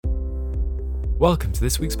Welcome to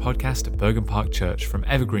this week's podcast at Bergen Park Church from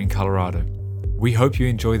Evergreen, Colorado. We hope you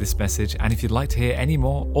enjoy this message, and if you'd like to hear any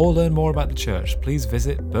more or learn more about the church, please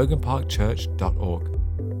visit bergenparkchurch.org.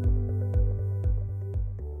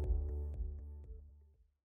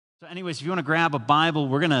 So anyways, if you want to grab a Bible,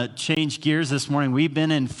 we're going to change gears this morning. We've been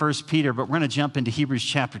in 1 Peter, but we're going to jump into Hebrews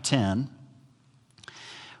chapter 10.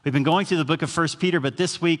 We've been going through the book of 1 Peter, but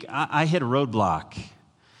this week I hit a roadblock.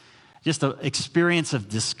 Just an experience of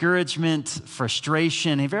discouragement,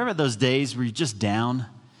 frustration. Have you ever had those days where you're just down?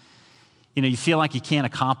 You know, you feel like you can't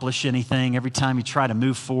accomplish anything. Every time you try to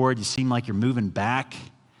move forward, you seem like you're moving back.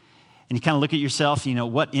 And you kind of look at yourself, you know,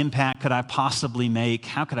 what impact could I possibly make?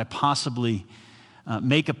 How could I possibly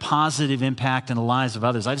make a positive impact in the lives of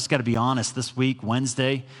others? I just got to be honest, this week,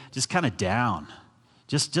 Wednesday, just kind of down.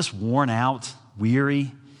 Just worn out,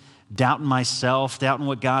 weary, doubting myself, doubting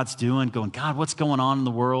what God's doing, going, God, what's going on in the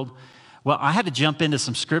world? Well, I had to jump into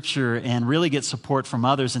some scripture and really get support from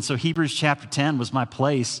others. And so Hebrews chapter 10 was my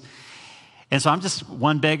place. And so I'm just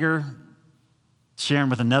one beggar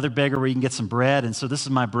sharing with another beggar where you can get some bread. And so this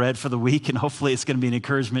is my bread for the week, and hopefully it's going to be an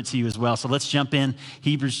encouragement to you as well. So let's jump in.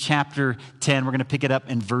 Hebrews chapter 10, we're going to pick it up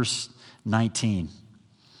in verse 19.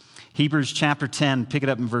 Hebrews chapter 10, pick it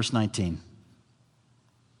up in verse 19.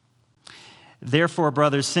 Therefore,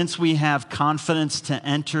 brothers, since we have confidence to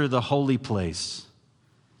enter the holy place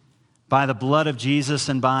by the blood of Jesus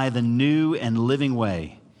and by the new and living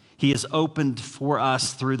way he has opened for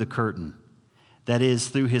us through the curtain, that is,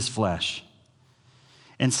 through his flesh.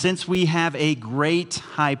 And since we have a great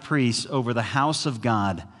high priest over the house of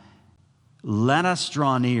God, let us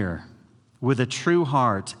draw near with a true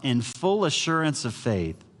heart and full assurance of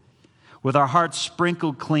faith, with our hearts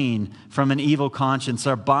sprinkled clean from an evil conscience,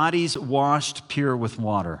 our bodies washed pure with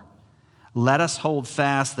water. Let us hold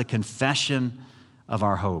fast the confession of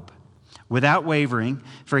our hope, without wavering,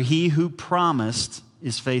 for he who promised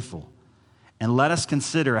is faithful. And let us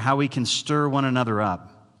consider how we can stir one another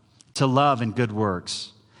up to love and good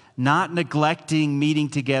works, not neglecting meeting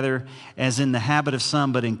together as in the habit of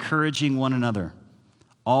some, but encouraging one another,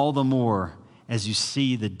 all the more as you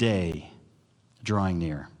see the day drawing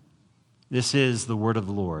near. This is the word of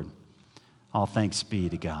the Lord. All thanks be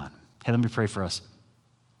to God. Hey, let me pray for us.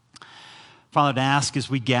 Father, to ask as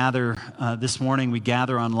we gather this morning, we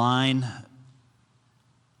gather online.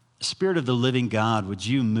 Spirit of the living God, would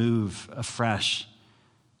you move afresh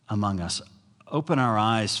among us? Open our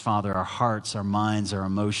eyes, Father, our hearts, our minds, our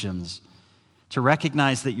emotions, to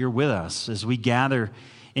recognize that you're with us as we gather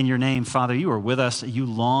in your name. Father, you are with us. You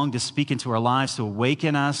long to speak into our lives, to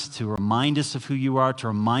awaken us, to remind us of who you are, to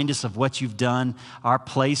remind us of what you've done, our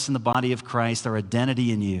place in the body of Christ, our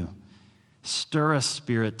identity in you. Stir us,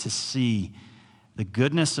 Spirit, to see the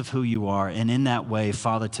goodness of who you are, and in that way,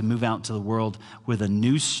 Father, to move out into the world with a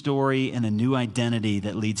new story and a new identity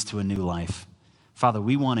that leads to a new life. Father,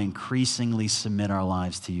 we want to increasingly submit our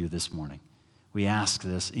lives to you this morning. We ask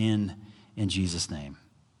this in Jesus' name.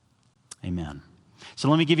 Amen. So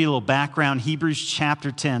let me give you a little background. Hebrews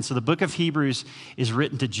chapter 10. So the book of Hebrews is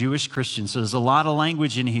written to Jewish Christians. So there's a lot of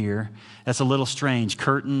language in here that's a little strange.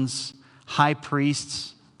 Curtains, high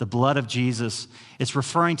priests, the blood of Jesus. It's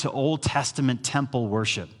referring to Old Testament temple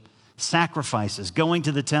worship. Sacrifices, going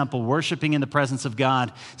to the temple, worshiping in the presence of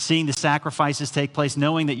God, seeing the sacrifices take place,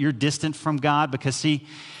 knowing that you're distant from God because, see,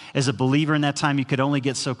 as a believer in that time, you could only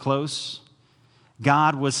get so close.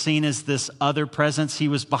 God was seen as this other presence. He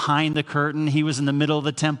was behind the curtain. He was in the middle of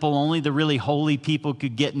the temple. Only the really holy people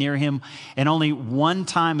could get near him. And only one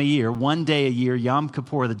time a year, one day a year, Yom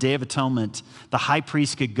Kippur, the Day of Atonement, the high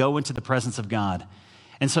priest could go into the presence of God.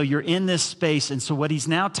 And so you're in this space. And so what he's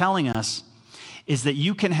now telling us is that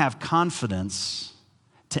you can have confidence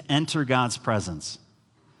to enter God's presence.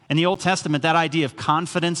 In the Old Testament, that idea of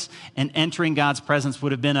confidence and entering God's presence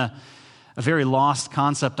would have been a very lost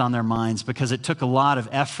concept on their minds because it took a lot of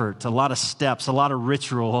effort, a lot of steps, a lot of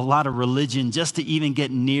ritual, a lot of religion just to even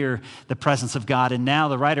get near the presence of God. And now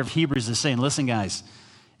the writer of Hebrews is saying, listen, guys,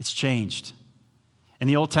 it's changed. In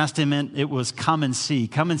the Old Testament, it was come and see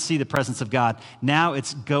the presence of God. Now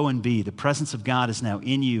it's go and be. The presence of God is now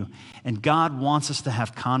in you, and God wants us to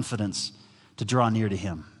have confidence to draw near to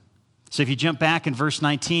him. So if you jump back in verse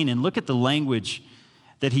 19 and look at the language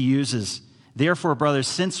that he uses, therefore, brothers,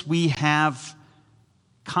 since we have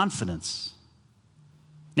confidence.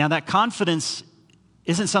 Now that confidence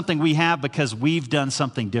isn't something we have because we've done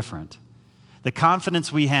something different. The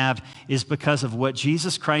confidence we have is because of what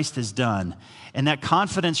Jesus Christ has done. And that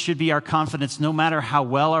confidence should be our confidence no matter how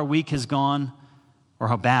well our week has gone or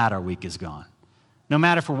how bad our week has gone. No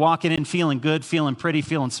matter if we're walking in feeling good, feeling pretty,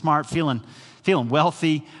 feeling smart, feeling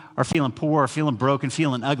wealthy, are feeling poor, or feeling broken,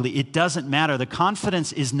 feeling ugly, it doesn't matter. The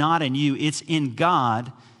confidence is not in you. It's in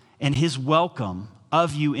God and his welcome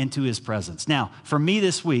of you into his presence. Now, for me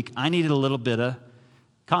this week, I needed a little bit of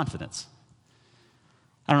confidence.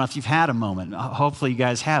 I don't know if you've had a moment. Hopefully you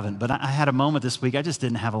guys haven't, but I had a moment this week. I just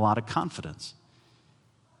didn't have a lot of confidence.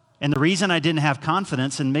 And the reason I didn't have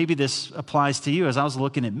confidence, and maybe this applies to you, is I was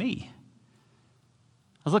looking at me.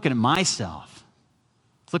 I was looking at myself.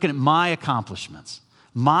 I was looking at my accomplishments,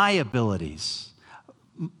 my abilities,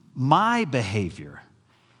 my behavior.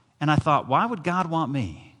 And I thought, why would God want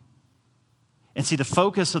me? And see, the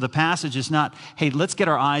focus of the passage is not, hey, let's get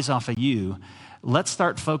our eyes off of you. Let's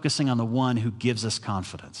start focusing on the one who gives us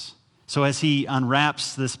confidence. So as he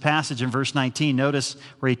unwraps this passage in verse 19, notice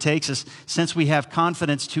where he takes us, since we have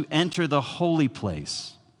confidence to enter the holy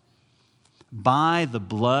place by the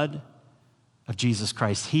blood of Jesus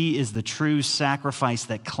Christ. He is the true sacrifice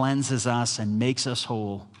that cleanses us and makes us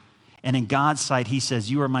whole. And in God's sight, he says,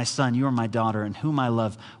 you are my son, you are my daughter, and whom I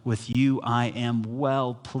love. With you I am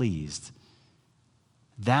well pleased.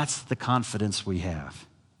 That's the confidence we have.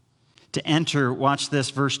 To enter, watch this,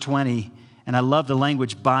 verse 20, and I love the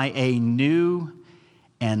language, by a new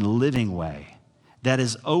and living way that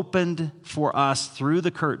is opened for us through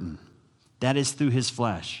the curtain, that is through his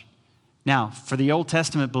flesh. Now, for the Old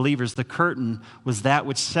Testament believers, the curtain was that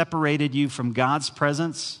which separated you from God's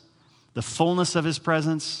presence, the fullness of his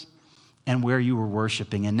presence, and where you were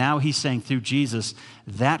worshiping. And now he's saying through Jesus,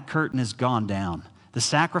 that curtain has gone down. The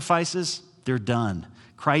sacrifices, they're done.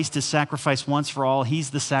 Christ is sacrificed once for all.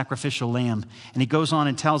 He's the sacrificial lamb. And he goes on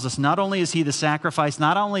and tells us, not only is he the sacrifice,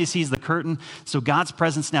 not only is he the curtain, so God's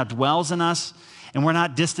presence now dwells in us, and we're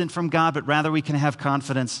not distant from God, but rather we can have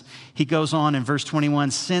confidence. He goes on in verse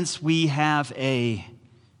 21, since we have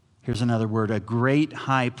here's another word, a great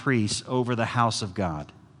high priest over the house of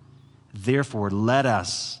God. Therefore, let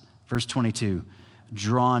us, verse 22,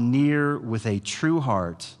 draw near with a true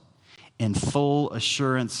heart in full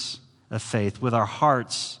assurance of faith, with our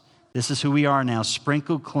hearts, this is who we are now,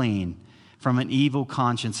 sprinkled clean from an evil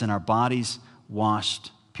conscience and our bodies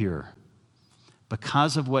washed pure.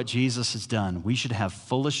 Because of what Jesus has done, we should have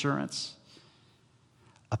full assurance,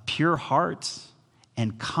 a pure heart,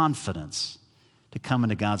 and confidence to come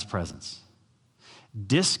into God's presence.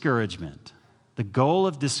 Discouragement, the goal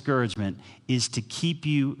of discouragement is to keep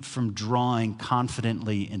you from drawing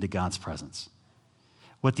confidently into God's presence.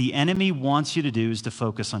 What the enemy wants you to do is to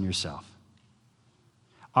focus on yourself.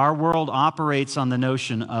 Our world operates on the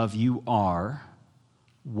notion of you are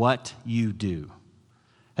what you do.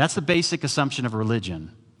 That's the basic assumption of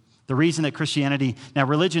religion. The reason that Christianity, now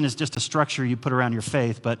religion is just a structure you put around your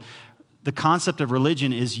faith, but the concept of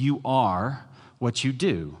religion is you are what you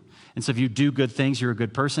do. And so if you do good things, you're a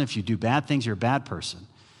good person. If you do bad things, you're a bad person.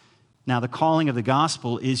 Now the calling of the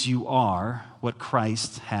gospel is you are what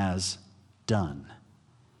Christ has done.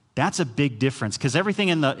 That's a big difference, because everything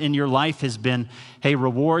in your life has been, hey,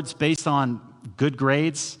 rewards based on good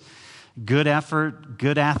grades, good effort,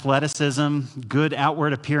 good athleticism, good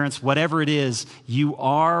outward appearance, whatever it is, you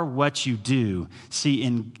are what you do. See,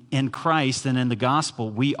 in Christ and in the gospel,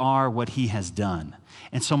 we are what he has done.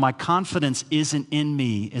 And so my confidence isn't in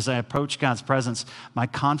me as I approach God's presence. My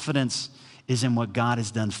confidence is in what God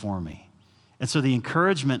has done for me. And so the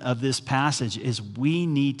encouragement of this passage is we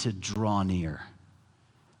need to draw near.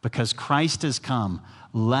 Because Christ has come,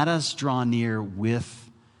 let us draw near with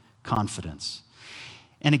confidence.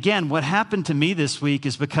 And again, what happened to me this week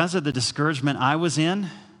is because of the discouragement I was in,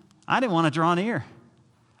 I didn't want to draw near.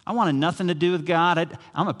 I wanted nothing to do with God.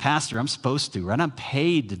 I'm a pastor. I'm supposed to, right? I'm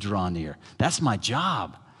paid to draw near. That's my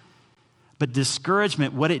job. But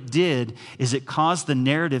discouragement, what it did is it caused the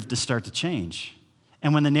narrative to start to change.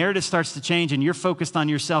 And when the narrative starts to change and you're focused on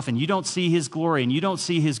yourself and you don't see his glory and you don't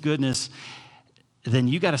see his goodness, then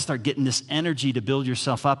you got to start getting this energy to build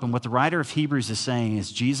yourself up. And what the writer of Hebrews is saying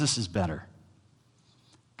is Jesus is better.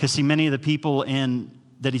 Because see, many of the people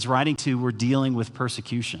that he's writing to were dealing with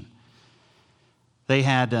persecution. They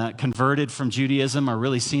had converted from Judaism or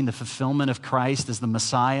really seen the fulfillment of Christ as the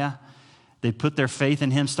Messiah. They put their faith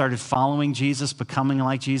in him, started following Jesus, becoming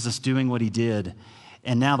like Jesus, doing what he did.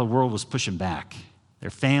 And now the world was pushing back. Their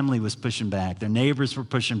family was pushing back. Their neighbors were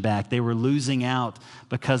pushing back. They were losing out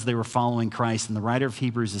because they were following Christ. And the writer of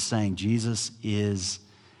Hebrews is saying, Jesus is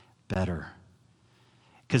better.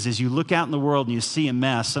 Because as you look out in the world and you see a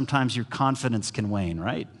mess, sometimes your confidence can wane,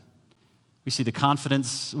 right? We see the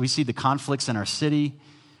conflicts in our city.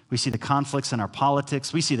 We see the conflicts in our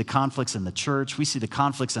politics. We see the conflicts in the church. We see the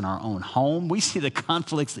conflicts in our own home. We see the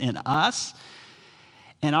conflicts in us.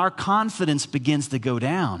 And our confidence begins to go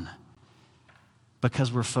down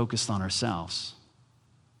because we're focused on ourselves.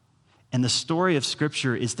 And the story of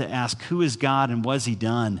Scripture is to ask, who is God and what has he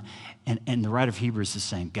done? And the writer of Hebrews is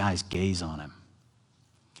saying, guys, gaze on him.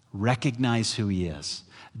 Recognize who he is.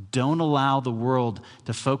 Don't allow the world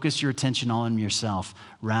to focus your attention on yourself.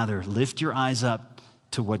 Rather, lift your eyes up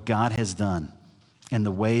to what God has done and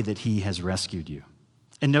the way that he has rescued you.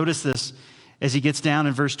 And notice this, as he gets down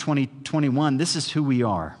in verse 21, this is who we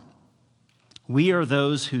are. We are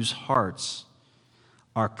those whose hearts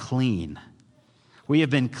are clean. We have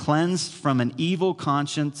been cleansed from an evil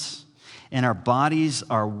conscience, and our bodies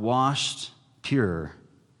are washed pure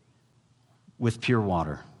with pure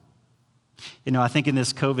water. You know, I think in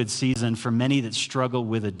this COVID season, for many that struggle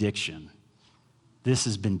with addiction, this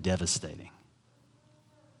has been devastating.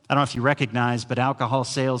 I don't know if you recognize, but alcohol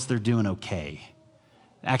sales, they're doing okay.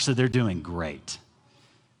 Actually, they're doing great.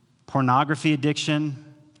 Pornography addiction,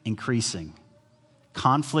 increasing.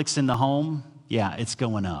 Conflicts in the home, yeah, it's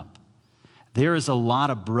going up. There is a lot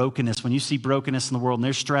of brokenness. When you see brokenness in the world and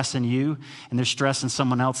they're stressing you and they're stressing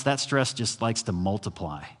someone else, that stress just likes to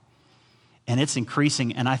multiply. And it's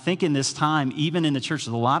increasing. And I think in this time, even in the church,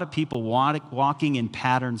 there's a lot of people walking in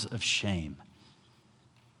patterns of shame.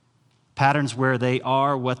 Patterns where they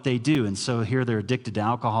are what they do. And so here they're addicted to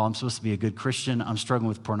alcohol. I'm supposed to be a good Christian. I'm struggling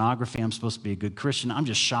with pornography. I'm supposed to be a good Christian. I'm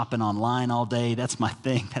just shopping online all day. That's my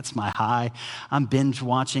thing. That's my high. I'm binge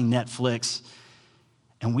watching Netflix.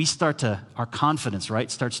 And our confidence,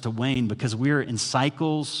 right, starts to wane because we're in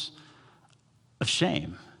cycles of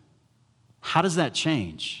shame. How does that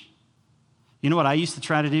change? You know what I used to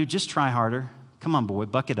try to do? Just try harder. Come on, boy,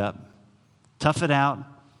 buck it up. Tough it out.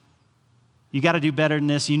 You got to do better than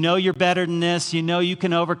this. You know you're better than this. You know you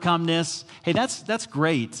can overcome this. Hey, that's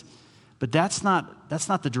great. But that's not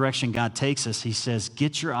the direction God takes us. He says,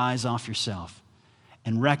 get your eyes off yourself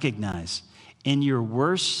and recognize in your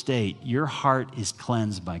worst state, your heart is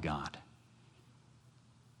cleansed by God.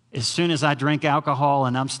 As soon as I drink alcohol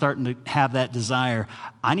and I'm starting to have that desire,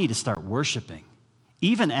 I need to start worshiping.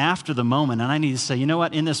 Even after the moment, and I need to say, you know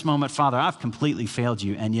what, in this moment, Father, I've completely failed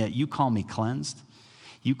you, and yet you call me cleansed.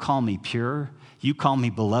 You call me pure. You call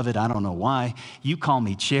me beloved. I don't know why. You call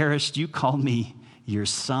me cherished. You call me your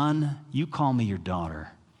son. You call me your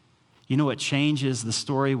daughter. You know what changes the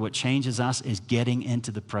story? What changes us is getting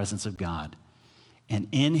into the presence of God. And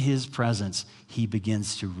in his presence, he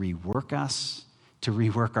begins to rework us, to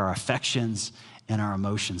rework our affections and our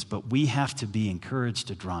emotions. But we have to be encouraged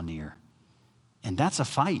to draw near. And that's a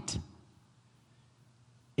fight.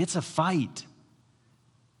 It's a fight.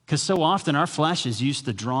 Because so often our flesh is used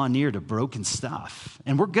to draw near to broken stuff.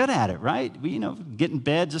 And we're good at it, right? We, get in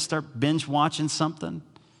bed, just start binge watching something.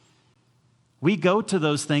 We go to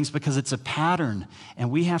those things because it's a pattern.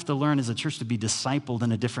 And we have to learn as a church to be discipled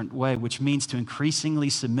in a different way, which means to increasingly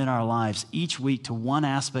submit our lives each week to one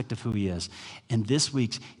aspect of who he is. And this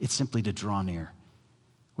week's, it's simply to draw near.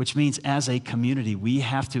 Which means as a community, we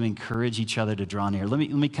have to encourage each other to draw near. Let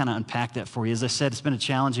me kind of unpack that for you. As I said, it's been a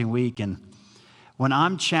challenging week. And when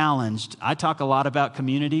I'm challenged, I talk a lot about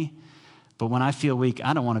community. But when I feel weak,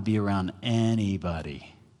 I don't want to be around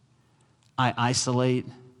anybody. I isolate.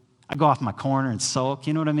 I go off my corner and sulk.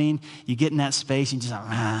 You know what I mean? You get in that space and you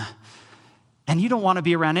just, and you don't want to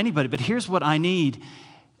be around anybody. But here's what I need.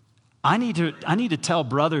 I need to tell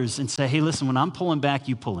brothers and say, hey, listen, when I'm pulling back,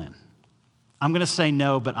 you pull in. I'm going to say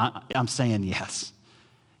no, but I'm saying yes.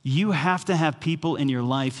 You have to have people in your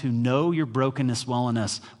life who know your brokenness well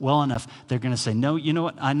enough. They're going to say, no, you know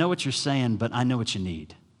what? I know what you're saying, but I know what you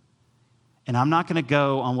need. And I'm not going to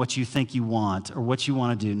go on what you think you want or what you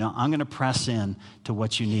want to do. No, I'm going to press in to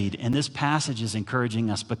what you need. And this passage is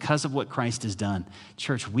encouraging us because of what Christ has done.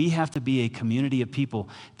 Church, we have to be a community of people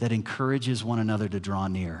that encourages one another to draw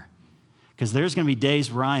near. Because there's going to be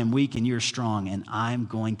days where I am weak and you're strong, and I'm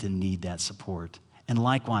going to need that support. And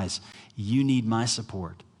likewise, you need my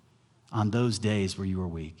support on those days where you are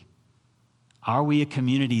weak. Are we a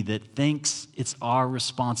community that thinks it's our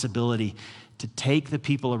responsibility to take the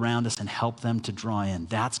people around us and help them to draw in?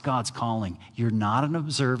 That's God's calling. You're not an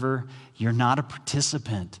observer. You're not a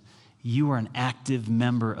participant. You are an active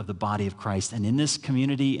member of the body of Christ. And in this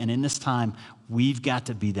community and in this time, we've got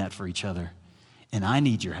to be that for each other. And I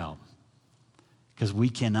need your help because we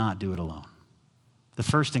cannot do it alone. The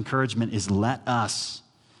first encouragement is let us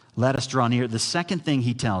draw near. The second thing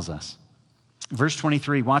he tells us, verse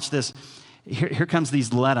 23, watch this. Here comes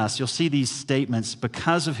these let us. You'll see these statements.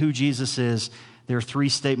 Because of who Jesus is, there are three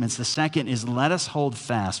statements. The second is let us hold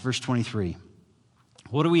fast. Verse 23.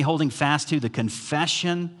 What are we holding fast to? The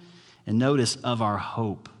confession, and notice, of our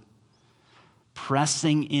hope.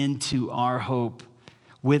 Pressing into our hope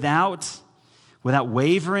without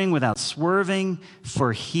wavering, without swerving,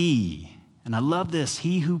 for he, And I love this.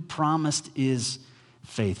 He who promised is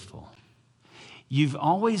faithful. You've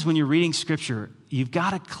always, when you're reading Scripture, you've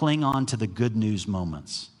got to cling on to the good news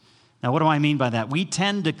moments. Now, what do I mean by that? We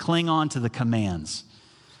tend to cling on to the commands.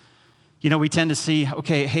 We tend to see,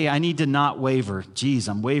 okay, hey, I need to not waver. Geez,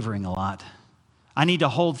 I'm wavering a lot. I need to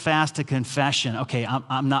hold fast to confession. Okay,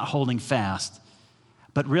 I'm not holding fast.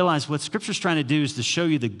 But realize what Scripture's trying to do is to show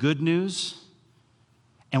you the good news.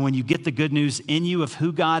 And when you get the good news in you of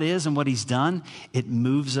who God is and what He's done, it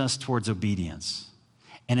moves us towards obedience.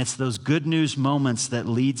 And it's those good news moments that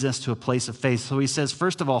leads us to a place of faith. So he says,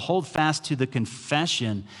 first of all, hold fast to the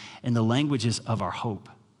confession in the languages of our hope.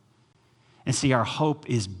 And see, our hope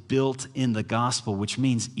is built in the gospel, which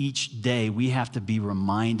means each day we have to be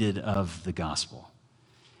reminded of the gospel.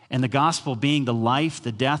 And the gospel being the life,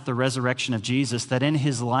 the death, the resurrection of Jesus, that in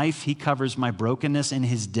His life, He covers my brokenness. In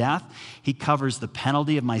His death, He covers the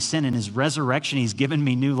penalty of my sin. In His resurrection, He's given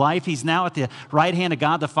me new life. He's now at the right hand of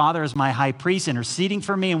God the Father as my high priest, interceding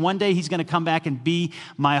for me. And one day He's going to come back and be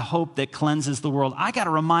my hope that cleanses the world. I got to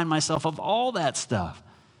remind myself of all that stuff.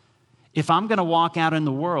 If I'm going to walk out in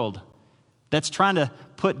the world that's trying to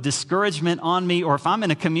put discouragement on me, or if I'm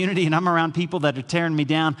in a community and I'm around people that are tearing me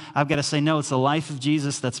down, I've got to say, no, it's the life of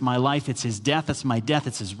Jesus that's my life. It's His death that's my death.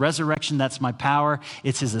 It's His resurrection that's my power.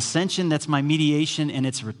 It's His ascension that's my mediation, and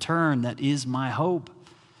it's return that is my hope.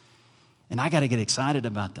 And I got to get excited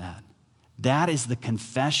about that. That is the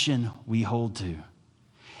confession we hold to.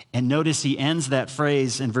 And notice he ends that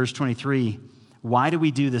phrase in verse 23. Why do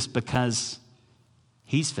we do this? Because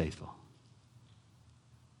He's faithful.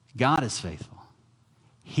 God is faithful.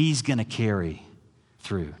 He's going to carry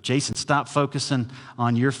through. Jason, stop focusing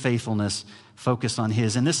on your faithfulness. Focus on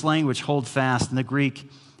His. And this language, hold fast, in the Greek,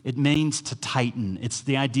 it means to tighten. It's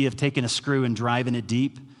the idea of taking a screw and driving it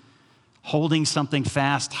deep, holding something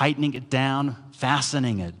fast, tightening it down,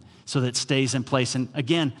 fastening it so that it stays in place. And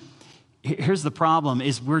again, here's the problem,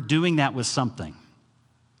 is we're doing that with something.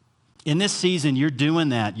 In this season, you're doing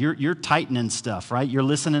that. You're tightening stuff, right? You're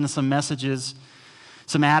listening to some messages,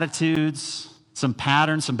 some attitudes, some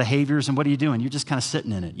patterns, some behaviors, and what are you doing? You're just kind of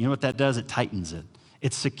sitting in it. You know what that does? It tightens it.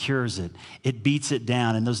 It secures it. It beats it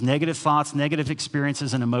down. And those negative thoughts, negative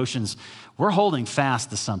experiences, and emotions, we're holding fast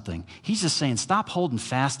to something. He's just saying, stop holding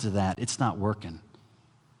fast to that. It's not working.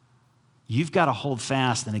 You've got to hold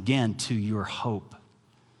fast, and again, to your hope.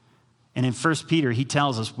 And in 1 Peter, he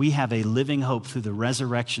tells us we have a living hope through the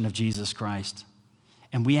resurrection of Jesus Christ.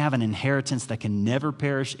 And we have an inheritance that can never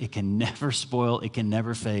perish, it can never spoil, it can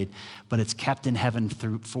never fade, but it's kept in heaven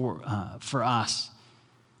for us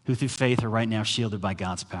who through faith are right now shielded by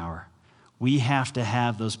God's power. We have to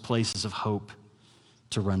have those places of hope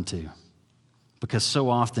to run to, because so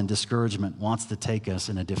often discouragement wants to take us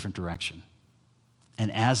in a different direction.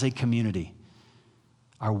 And as a community,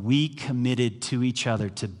 are we committed to each other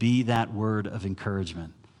to be that word of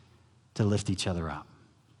encouragement, to lift each other up?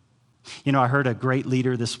 You know, I heard a great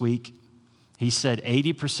leader this week. He said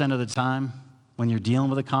 80% of the time when you're dealing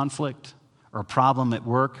with a conflict or a problem at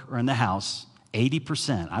work or in the house,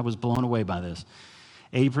 80%, I was blown away by this,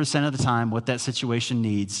 80% of the time what that situation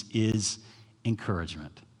needs is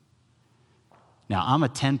encouragement. Now, I'm a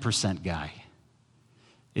 10% guy,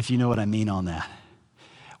 if you know what I mean on that.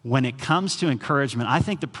 When it comes to encouragement, I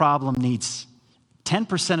think the problem needs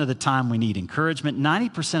 10% of the time we need encouragement,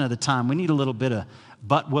 90% of the time we need a little bit of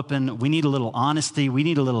butt whooping, we need a little honesty, we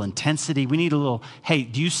need a little intensity, we need a little, hey,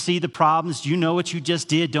 do you see the problems? Do you know what you just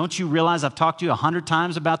did? Don't you realize I've talked to you 100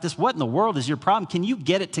 times about this? What in the world is your problem? Can you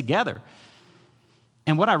get it together?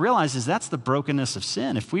 And what I realize is that's the brokenness of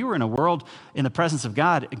sin. If we were in a world in the presence of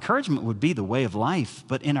God, encouragement would be the way of life.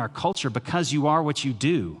 But in our culture, because you are what you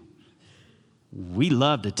do, we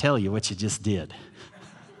love to tell you what you just did.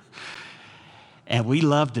 And we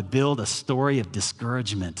love to build a story of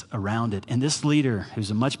discouragement around it. And this leader,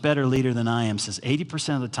 who's a much better leader than I am, says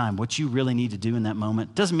 80% of the time, what you really need to do in that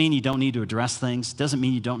moment doesn't mean you don't need to address things, doesn't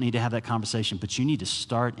mean you don't need to have that conversation, but you need to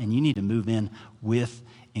start and you need to move in with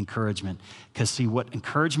encouragement. Because see, what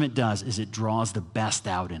encouragement does is it draws the best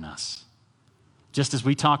out in us. Just as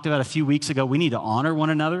we talked about a few weeks ago, we need to honor one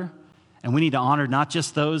another. And we need to honor not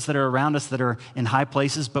just those that are around us that are in high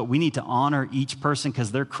places, but we need to honor each person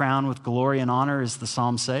because they're crowned with glory and honor, as the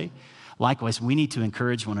Psalms say. Likewise, we need to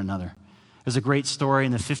encourage one another. There's a great story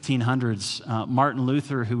in the 1500s. Martin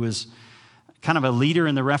Luther, who was kind of a leader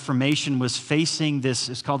in the Reformation, was facing this,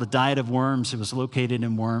 it's called the Diet of Worms. It was located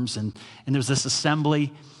in Worms. And there was this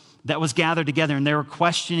assembly that was gathered together, and they were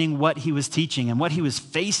questioning what he was teaching. And what he was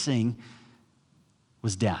facing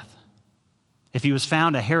was death. If he was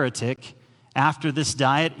found a heretic, after this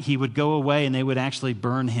diet, he would go away and they would actually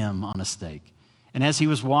burn him on a stake. And as he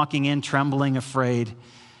was walking in, trembling, afraid,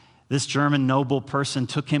 this German noble person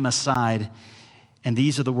took him aside, and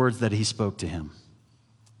these are the words that he spoke to him.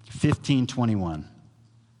 15:21.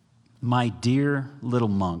 My dear little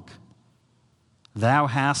monk, thou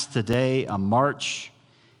hast today a march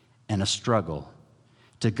and a struggle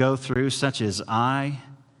to go through such as I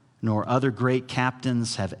nor other great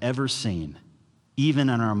captains have ever seen, even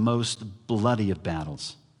in our most bloody of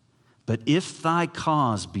battles. But if thy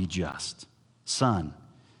cause be just, son,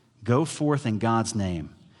 go forth in God's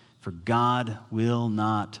name, for God will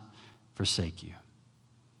not forsake you.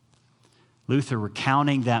 Luther,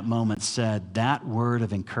 recounting that moment, said that word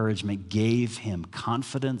of encouragement gave him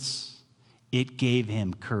confidence. It gave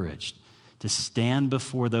him courage to stand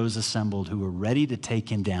before those assembled who were ready to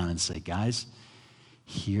take him down and say, guys,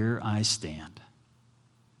 here I stand.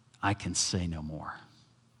 I can say no more.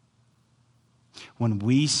 When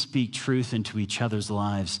we speak truth into each other's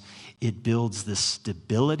lives, it builds the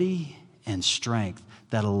stability and strength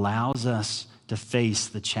that allows us to face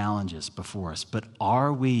the challenges before us. But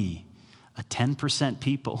are we a 10%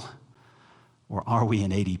 people, or are we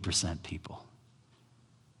an 80% people?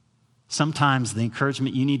 Sometimes the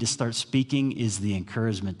encouragement you need to start speaking is the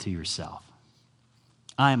encouragement to yourself.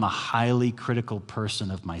 I am a highly critical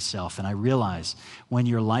person of myself, and I realize when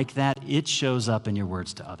you're like that, it shows up in your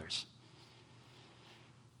words to others.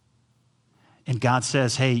 And God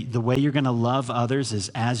says, hey, the way you're going to love others is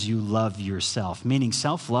as you love yourself, meaning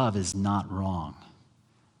self-love is not wrong.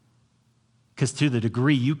 Because to the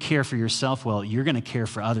degree you care for yourself well, you're going to care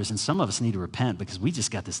for others. And some of us need to repent because we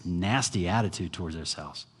just got this nasty attitude towards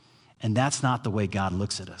ourselves. And that's not the way God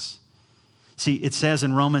looks at us. See, it says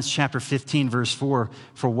in Romans chapter 15, verse 4,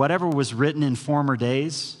 for whatever was written in former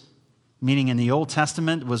days, meaning in the Old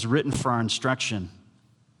Testament, was written for our instruction,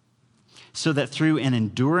 so that through an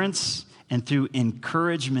endurance and through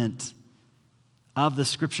encouragement of the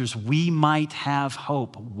Scriptures, we might have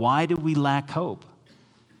hope. Why do we lack hope?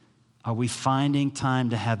 Are we finding time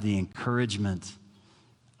to have the encouragement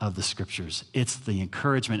of the Scriptures? It's the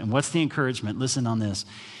encouragement. And what's the encouragement? Listen on this.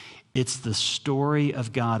 It's the story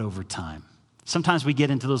of God over time. Sometimes we get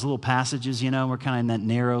into those little passages, we're kind of in that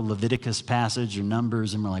narrow Leviticus passage or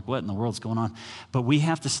Numbers, and we're like, what in the world's going on? But we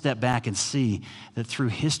have to step back and see that through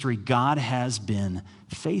history, God has been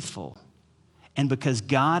faithful. And because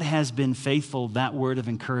God has been faithful, that word of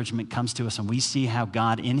encouragement comes to us, and we see how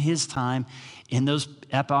God, in his time, in those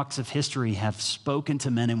epochs of history, have spoken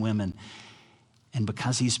to men and women. And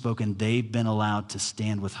because he's spoken, they've been allowed to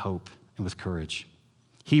stand with hope and with courage.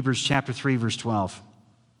 Hebrews chapter 3, verse 12.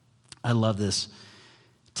 I love this.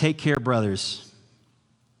 Take care, brothers,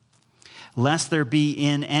 lest there be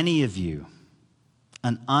in any of you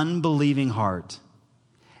an unbelieving heart,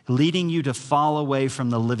 leading you to fall away from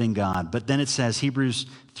the living God. But then it says, Hebrews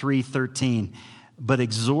 3:13, but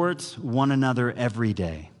exhort one another every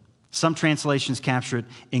day. Some translations capture it,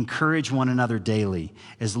 encourage one another daily,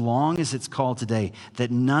 as long as it's called today, that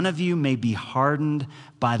none of you may be hardened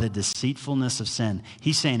by the deceitfulness of sin.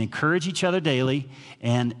 He's saying encourage each other daily,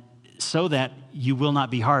 and so that you will not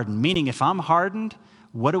be hardened. Meaning, if I'm hardened,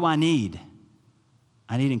 what do I need?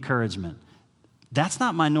 I need encouragement. That's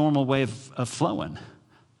not my normal way of flowing.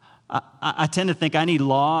 I tend to think I need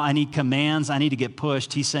law, I need commands, I need to get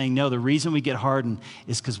pushed. He's saying, no, the reason we get hardened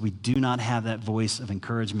is because we do not have that voice of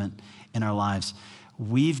encouragement in our lives.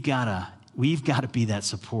 We've got to be that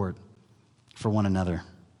support for one another.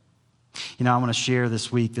 I want to share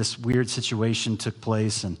this week, this weird situation took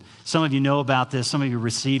place, and some of you know about this. Some of you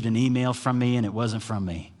received an email from me, and it wasn't from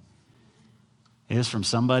me. It was from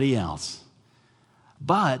somebody else.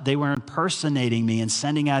 But they were impersonating me and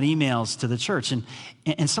sending out emails to the church.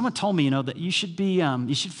 And someone told me, that you should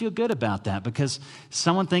feel good about that because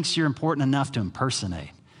someone thinks you're important enough to impersonate.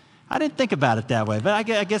 I didn't think about it that way, but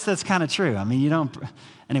I guess that's kind of true.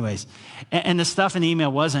 Anyways. And the stuff in the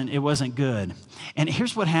email wasn't good. And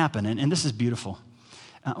here's what happened, and this is beautiful.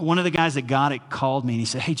 One of the guys that got it called me, and he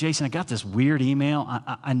said, hey, Jason, I got this weird email.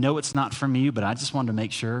 I know it's not from you, but I just wanted to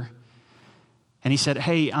make sure. And he said,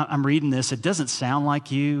 hey, I'm reading this. It doesn't sound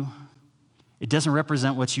like you. It doesn't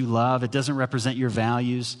represent what you love. It doesn't represent your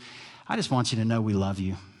values. I just want you to know we love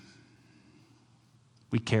you.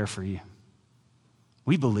 We care for you.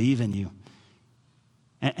 We believe in you.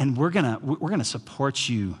 And we're gonna support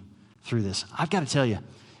you through this. I've got to tell you,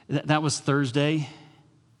 that was Thursday.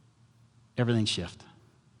 Everything shifted.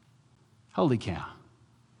 Holy cow.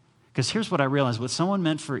 Because here's what I realized. What someone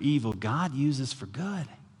meant for evil, God uses for good.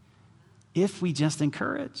 If we just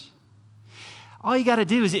encourage. All you got to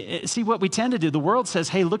do is see what we tend to do. The world says,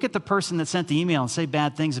 hey, look at the person that sent the email and say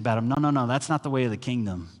bad things about him. No, that's not the way of the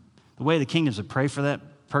kingdom. The way of the kingdom is to pray for that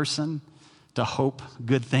person, to hope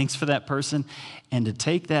good things for that person, and to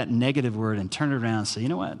take that negative word and turn it around and say, you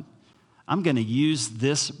know what? I'm going to use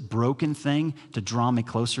this broken thing to draw me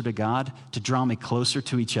closer to God, to draw me closer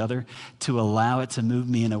to each other, to allow it to move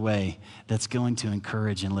me in a way that's going to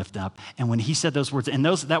encourage and lift up. And when he said those words, and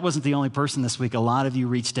that wasn't the only person this week. A lot of you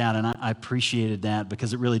reached out, and I appreciated that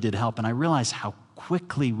because it really did help. And I realized how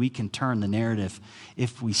quickly we can turn the narrative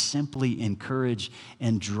if we simply encourage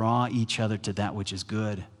and draw each other to that which is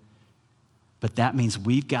good. But that means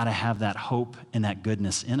we've got to have that hope and that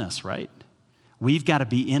goodness in us, right? We've got to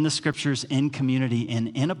be in the scriptures, in community, and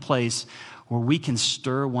in a place where we can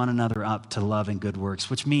stir one another up to love and good works,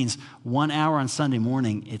 which means 1 hour on Sunday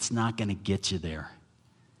morning, it's not going to get you there.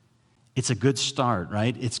 It's a good start,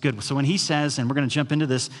 right? It's good. So when he says, and we're going to jump into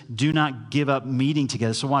this, do not give up meeting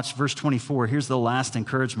together. So watch verse 24. Here's the last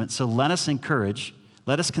encouragement. So let us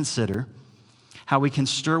consider how we can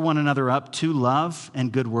stir one another up to love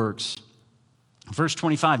and good works. Verse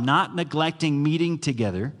 25, not neglecting meeting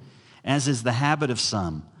together, as is the habit of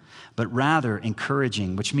some, but rather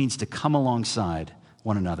encouraging, which means to come alongside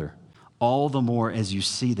one another, all the more as you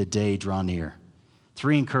see the day draw near.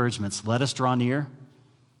 3 encouragements. Let us draw near,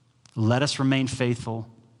 let us remain faithful,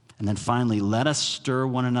 and then finally, let us stir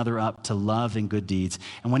one another up to love and good deeds.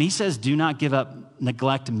 And when he says do not give up,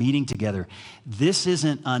 neglect meeting together, this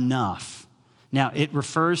isn't enough. Now, it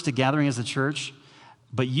refers to gathering as a church,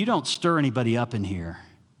 but you don't stir anybody up in here.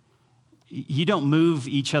 You don't move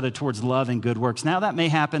each other towards love and good works. Now, that may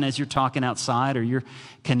happen as you're talking outside or you're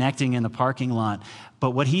connecting in the parking lot.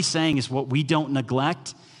 But what he's saying is what we don't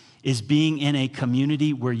neglect is being in a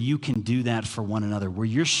community where you can do that for one another, where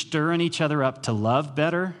you're stirring each other up to love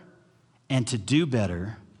better and to do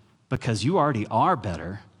better because you already are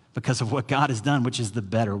better because of what God has done, which is the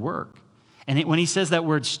better work. And when he says that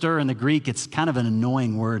word stir in the Greek, it's kind of an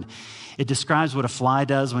annoying word. It describes what a fly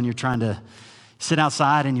does when you're trying to sit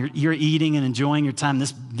outside and you're eating and enjoying your time.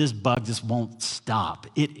 This bug just won't stop.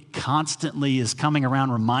 It constantly is coming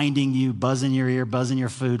around, reminding you, buzzing your ear, buzzing your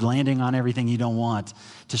food, landing on everything you don't want.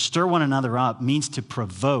 To stir one another up means to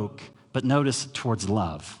provoke, but notice towards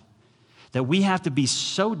love. That we have to be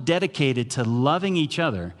so dedicated to loving each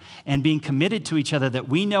other and being committed to each other that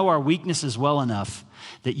we know our weaknesses well enough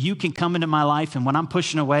that you can come into my life, and when I'm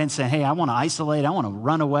pushing away and say, hey, I want to isolate, I want to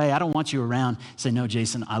run away, I don't want you around, say, no,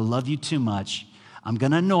 Jason, I love you too much. I'm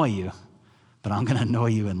going to annoy you, but I'm going to annoy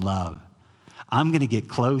you in love. I'm going to get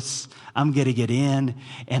close, I'm going to get in,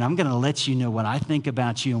 and I'm going to let you know what I think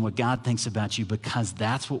about you and what God thinks about you, because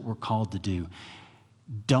that's what we're called to do.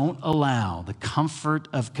 Don't allow the comfort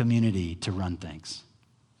of community to run things.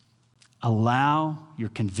 Allow your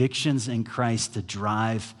convictions in Christ to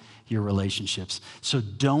drive your relationships. So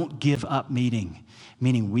don't give up meeting,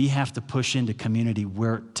 meaning we have to push into community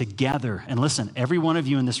where together, and listen, every one of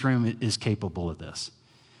you in this room is capable of this.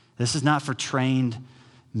 This is not for trained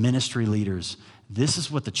ministry leaders. This is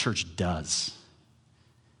what the church does.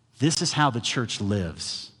 This is how the church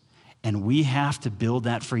lives. And we have to build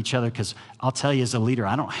that for each other, because I'll tell you as a leader,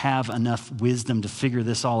 I don't have enough wisdom to figure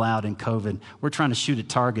this all out in COVID. We're trying to shoot at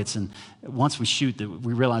targets, and once we shoot,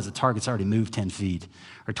 we realize the target's already moved 10 feet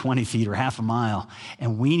or 20 feet or half a mile.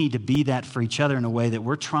 And we need to be that for each other in a way that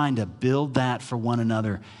we're trying to build that for one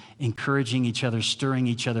another, encouraging each other, stirring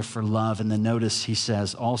each other for love. And then notice he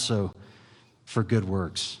says also for good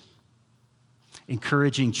works,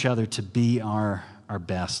 encouraging each other to be our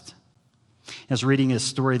best. I was reading a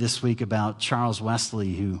story this week about Charles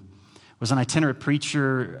Wesley, who was an itinerant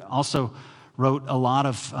preacher, also wrote a lot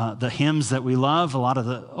of the hymns that we love, a lot of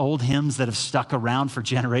the old hymns that have stuck around for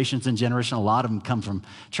generations and generations. A lot of them come from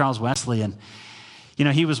Charles Wesley. And, you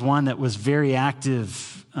know, he was one that was very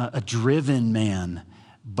active, a driven man.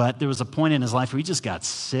 But there was a point in his life where he just got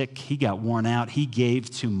sick. He got worn out. He gave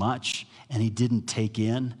too much, and he didn't take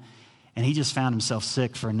in. And he just found himself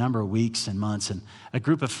sick for a number of weeks and months. And a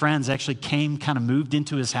group of friends actually moved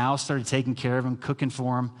into his house, started taking care of him, cooking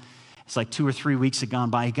for him. It's like 2 or 3 weeks had gone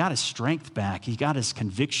by. He got his strength back. He got his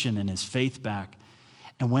conviction and his faith back.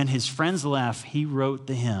 And when his friends left, he wrote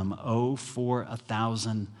the hymn, "Oh, for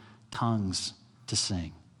 1,000 tongues to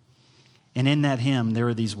sing." And in that hymn, there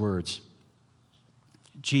are these words,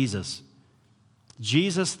 Jesus,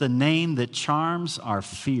 the name that charms our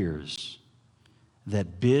fears,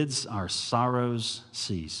 that bids our sorrows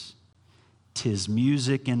cease. 'Tis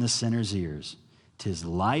music in the sinner's ears. 'Tis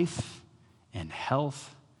life and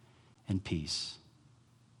health and peace.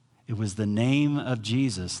 It was the name of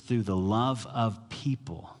Jesus through the love of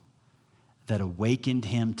people that awakened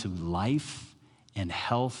him to life and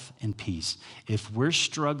health and peace. If we're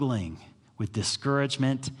struggling with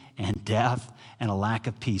discouragement and death and a lack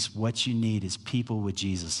of peace, what you need is people with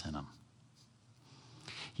Jesus in them.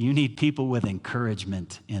 You need people with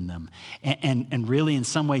encouragement in them. And really, in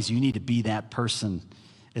some ways, you need to be that person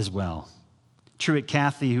as well. Truett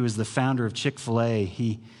Cathy, who is the founder of Chick-fil-A,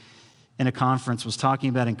 he, in a conference, was talking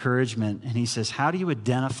about encouragement, and he says, how do you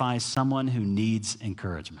identify someone who needs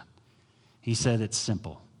encouragement? He said, it's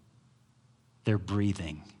simple. They're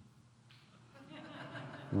breathing.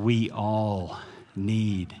 We all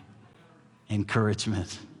need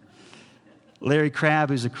encouragement. Larry Crabb,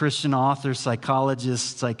 who's a Christian author,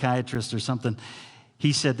 psychologist, psychiatrist, or something,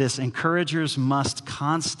 he said this: encouragers must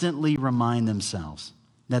constantly remind themselves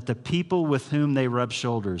that the people with whom they rub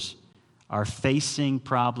shoulders are facing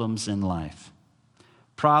problems in life,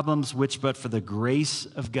 problems which, but for the grace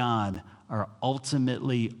of God, are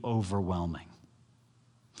ultimately overwhelming.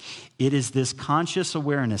 It is this conscious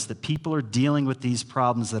awareness that people are dealing with these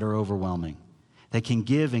problems that are overwhelming that can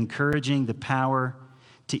give encouraging the power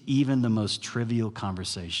to even the most trivial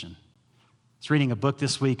conversation. I was reading a book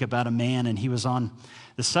this week about a man, and he was on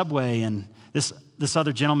the subway, and this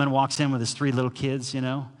other gentleman walks in with his 3 little kids,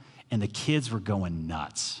 and the kids were going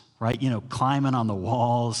nuts, right? Climbing on the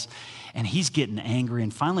walls, and he's getting angry,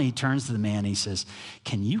 and finally he turns to the man and he says,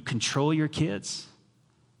 can you control your kids?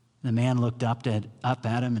 The man looked up at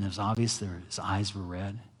him, and it was obvious his eyes were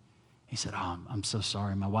red. He said, I'm so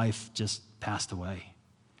sorry. My wife just passed away.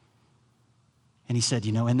 And he said,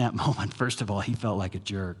 in that moment, first of all, he felt like a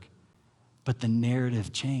jerk. But the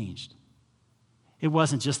narrative changed. It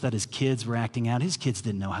wasn't just that his kids were acting out. His kids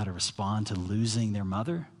didn't know how to respond to losing their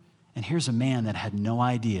mother. And here's a man that had no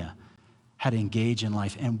idea how to engage in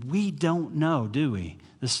life. And we don't know, do we,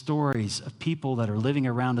 the stories of people that are living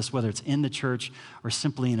around us, whether it's in the church or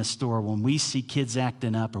simply in a store. When we see kids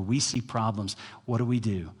acting up or we see problems, what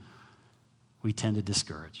do? We tend to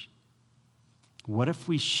discourage. What if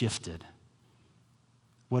we shifted?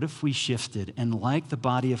 What if we shifted and, like the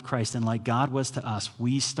body of Christ and like God was to us,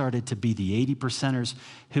 we started to be the 80%ers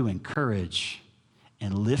who encourage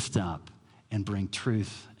and lift up and bring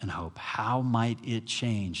truth and hope? How might it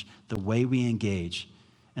change the way we engage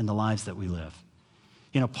in the lives that we live?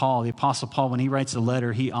 Paul, the Apostle Paul, when he writes a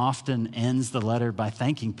letter, he often ends the letter by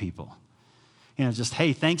thanking people. Just,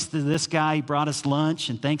 hey, thanks to this guy, he brought us lunch,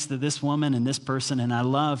 and thanks to this woman and this person. And I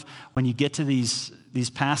love when you get to these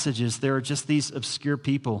passages, there are just these obscure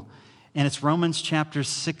people. And it's Romans chapter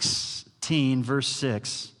 16, verse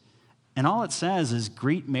 6. And all it says is,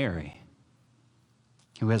 greet Mary,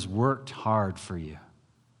 who has worked hard for you.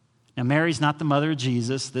 Now, Mary's not the mother of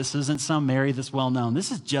Jesus. This isn't some Mary that's well known.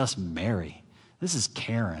 This is just Mary. This is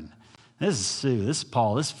Karen. This is Sue. This is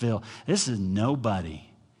Paul. This is Phil. This is nobody.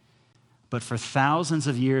 But for thousands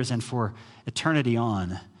of years and for eternity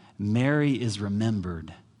on, Mary is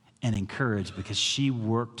remembered and encouraged because she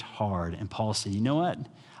worked hard. And Paul said, you know what?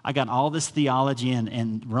 I got all this theology,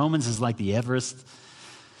 and Romans is like the Everest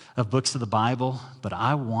of books of the Bible, but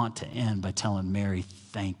I want to end by telling Mary,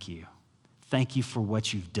 thank you. Thank you for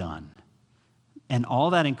what you've done. And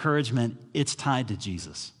all that encouragement, it's tied to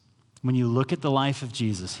Jesus. When you look at the life of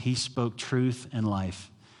Jesus, he spoke truth and life.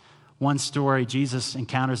 One story, Jesus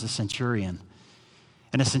encounters a centurion,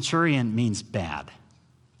 and a centurion means bad.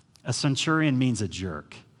 A centurion means a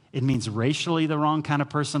jerk. It means racially the wrong kind of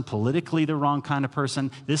person, politically the wrong kind of person.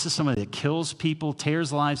 This is somebody that kills people,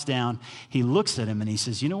 tears lives down. He looks at him and he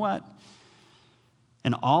says, you know what?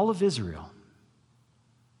 In all of Israel,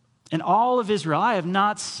 I have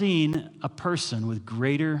not seen a person with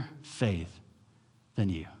greater faith than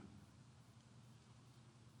you.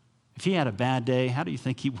 If he had a bad day, how do you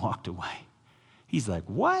think he walked away? He's like,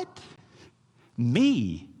 what?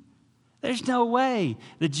 Me? There's no way.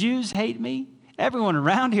 The Jews hate me. Everyone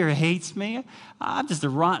around here hates me. I'm just a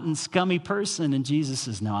rotten, scummy person. And Jesus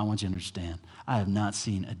says, no, I want you to understand. I have not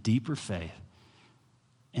seen a deeper faith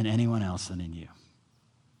in anyone else than in you.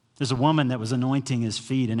 There's a woman that was anointing his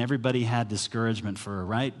feet, and everybody had discouragement for her,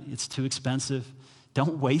 right? It's too expensive.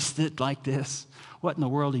 Don't waste it like this. What in the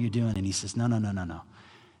world are you doing? And he says, no.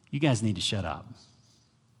 You guys need to shut up.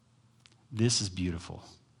 This is beautiful.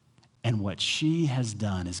 And what she has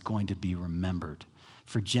done is going to be remembered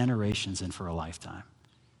for generations and for a lifetime.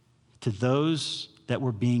 To those that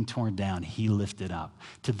were being torn down, he lifted up.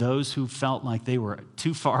 To those who felt like they were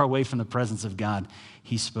too far away from the presence of God,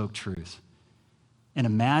 he spoke truth. And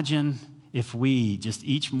imagine if we, just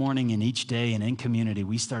each morning and each day and in community,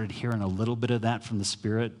 we started hearing a little bit of that from the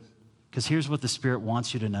Spirit. Because here's what the Spirit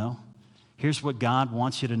wants you to know. Here's what God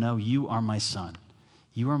wants you to know. You are my son.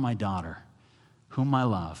 You are my daughter, whom I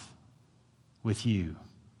love. With you,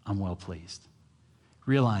 I'm well pleased.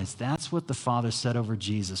 Realize that's what the Father said over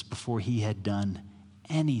Jesus before he had done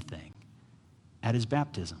anything at his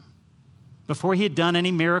baptism. before he had done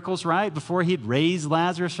any miracles, right? Before he had raised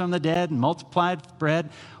Lazarus from the dead and multiplied bread.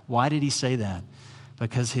 Why did he say that?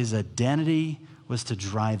 Because his identity was to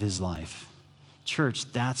drive his life.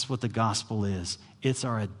 Church, that's what the gospel is. It's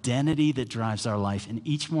our identity that drives our life. And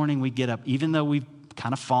each morning we get up, even though we've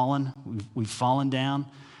kind of fallen, we've fallen down,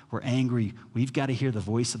 we're angry, we've got to hear the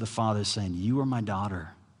voice of the Father saying, you are my daughter.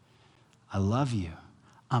 I love you.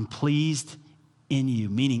 I'm pleased in you,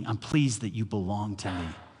 meaning I'm pleased that you belong to me.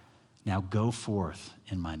 Now go forth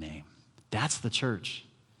in my name. That's the church.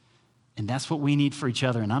 And that's what we need for each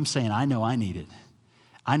other. And I'm saying, I know I need it.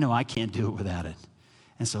 I know I can't do it without it.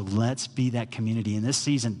 And so let's be that community. In this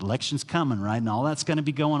season, election's coming, right? And all that's going to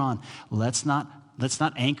be going on. Let's not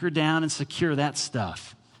anchor down and secure that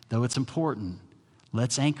stuff, though it's important.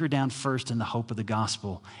 Let's anchor down first in the hope of the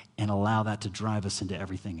gospel and allow that to drive us into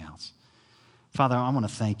everything else. Father, I want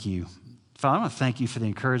to thank you. Father, I want to thank you for the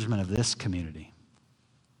encouragement of this community.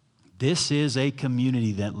 This is a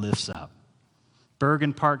community that lifts up.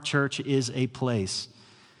 Bergen Park Church is a place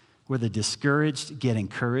where the discouraged get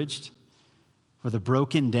encouraged, where the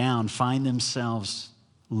broken down find themselves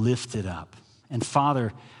lifted up. And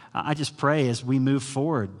Father, I just pray as we move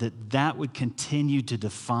forward that would continue to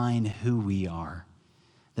define who we are.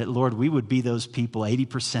 That, Lord, we would be those people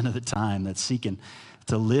 80% of the time that's seeking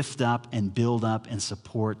to lift up and build up and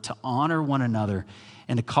support, to honor one another,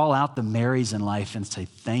 and to call out the Marys in life and say,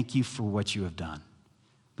 thank you for what you have done.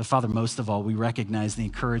 But Father, most of all, we recognize the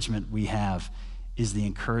encouragement we have is the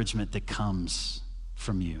encouragement that comes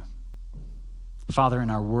from you. Father, in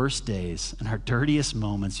our worst days, in our dirtiest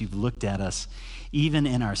moments, you've looked at us, even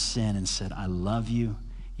in our sin, and said, I love you.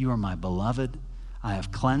 You are my beloved. I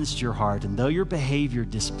have cleansed your heart. And though your behavior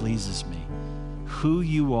displeases me, who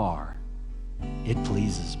you are, it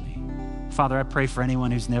pleases me. Father, I pray for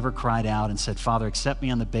anyone who's never cried out and said, Father, accept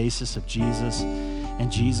me on the basis of Jesus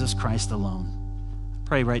and Jesus Christ alone. I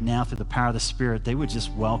pray right now through the power of the Spirit, they would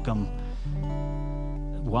just welcome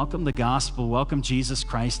the gospel, welcome Jesus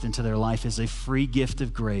Christ into their life as a free gift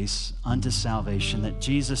of grace unto salvation. That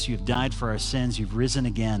Jesus, you've died for our sins, you've risen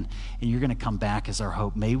again, and you're going to come back as our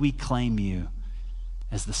hope. May we claim you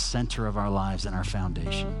as the center of our lives and our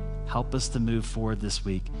foundation. Help us to move forward this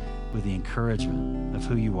week with the encouragement of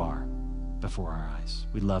who you are before our eyes.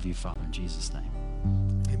 We love you, Father, in Jesus'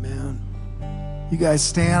 name. Amen. You guys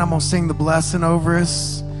stand. I'm going to sing the blessing over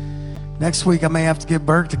us. Next week, I may have to get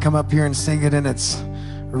Burke to come up here and sing it in its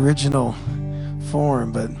original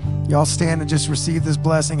form, but y'all stand and just receive this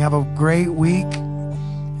blessing. Have a great week,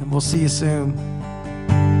 and we'll see you soon.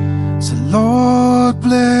 So Lord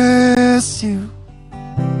bless you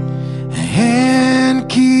and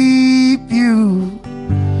keep you,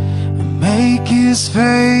 and make his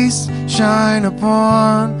face shine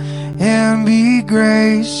upon and be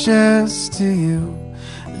gracious to you.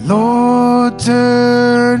 Lord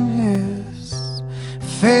turn his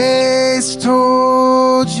face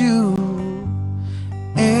toward you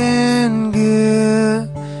and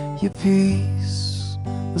give you peace.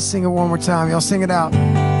 Let's sing it one more time. Y'all sing it out.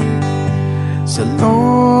 So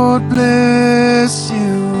Lord bless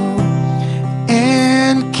you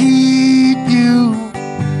and keep you,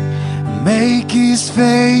 make his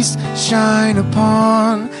face shine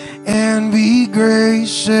upon and be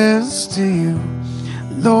gracious to you.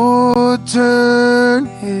 Lord turn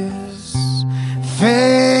his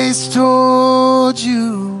face toward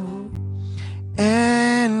you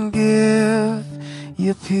and give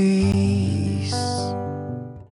you peace.